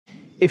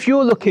If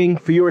you're looking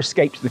for your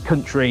escape to the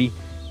country,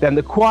 then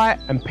the quiet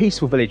and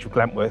peaceful village of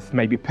Glentworth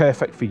may be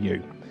perfect for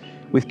you.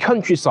 With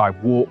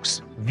countryside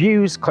walks,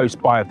 views close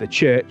by of the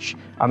church,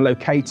 and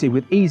located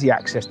with easy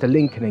access to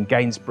Lincoln and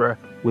Gainsborough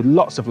with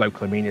lots of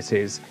local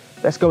amenities,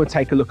 let's go and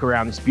take a look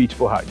around this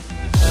beautiful home.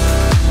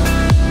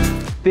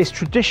 This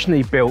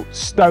traditionally built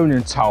stone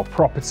and tile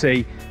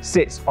property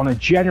sits on a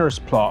generous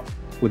plot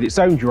with its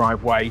own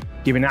driveway,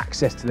 giving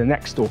access to the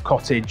next door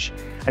cottage,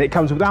 and it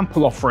comes with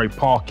ample off-road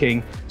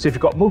parking, so if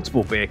you've got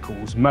multiple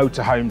vehicles,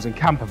 motorhomes and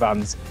camper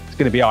vans, it's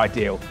going to be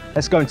ideal.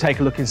 Let's go and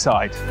take a look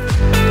inside.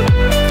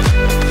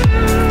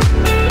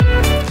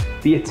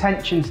 The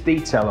attention to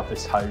detail of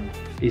this home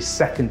is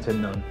second to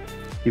none.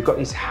 You've got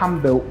these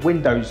hand-built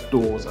windows,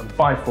 doors and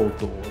bifold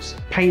doors,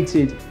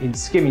 painted in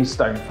skimming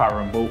stone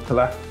Farrow and wool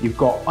colour. You've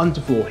got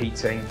underfloor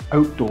heating,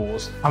 oak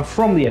doors, and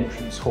from the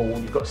entrance hall,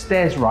 you've got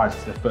stairs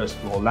rising to the first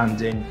floor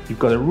landing. You've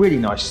got a really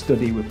nice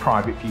study with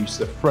private views to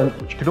the front,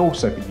 which could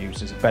also be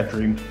used as a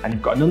bedroom, and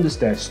you've got an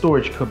understairs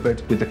storage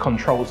cupboard with the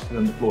controls for the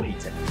underfloor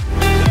heating.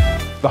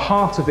 The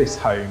heart of this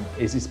home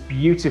is this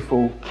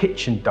beautiful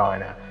kitchen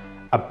diner.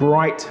 A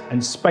bright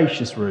and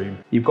spacious room.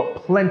 You've got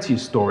plenty of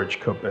storage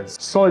cupboards,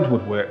 solid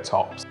wood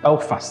worktops,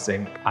 Belfast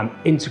sink and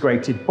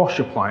integrated Bosch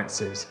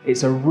appliances.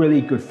 It's a really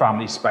good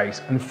family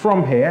space, and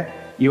from here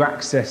you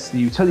access the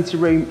utility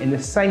room in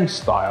the same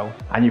style,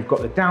 and you've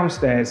got the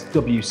downstairs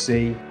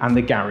WC and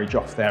the garage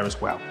off there as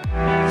well.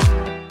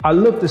 I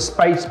love the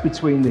space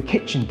between the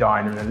kitchen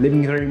diner and the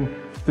living room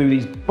through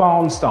these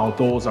barn style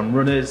doors and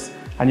runners,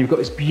 and you've got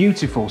this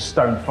beautiful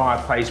stone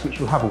fireplace which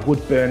will have a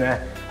wood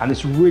burner and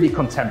this really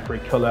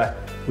contemporary colour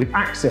with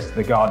access to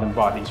the garden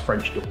via these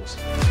French doors.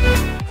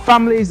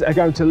 Families are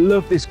going to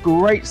love this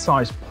great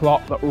sized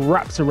plot that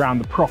wraps around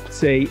the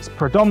property. It's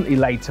predominantly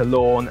laid to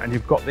lawn, and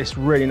you've got this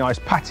really nice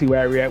patio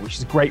area which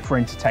is great for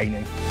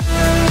entertaining.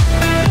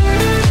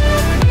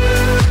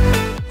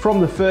 From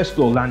the first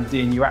floor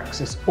landing, you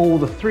access all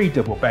the 3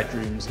 double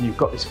bedrooms, and you've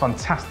got this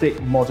fantastic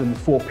modern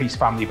 4-piece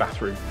family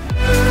bathroom.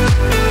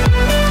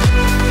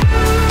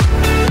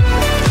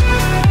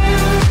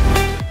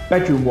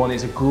 Bedroom 1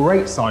 is a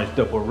great sized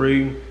double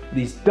room, with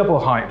these double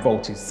height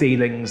vaulted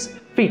ceilings,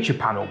 feature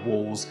panel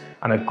walls,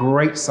 and a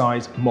great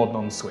sized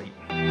modern ensuite.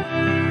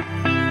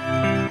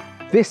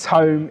 This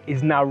home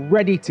is now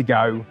ready to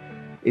go.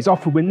 It's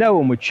offered with no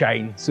onward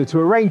chain, so to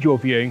arrange your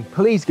viewing,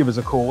 please give us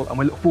a call and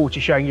we look forward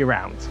to showing you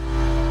around.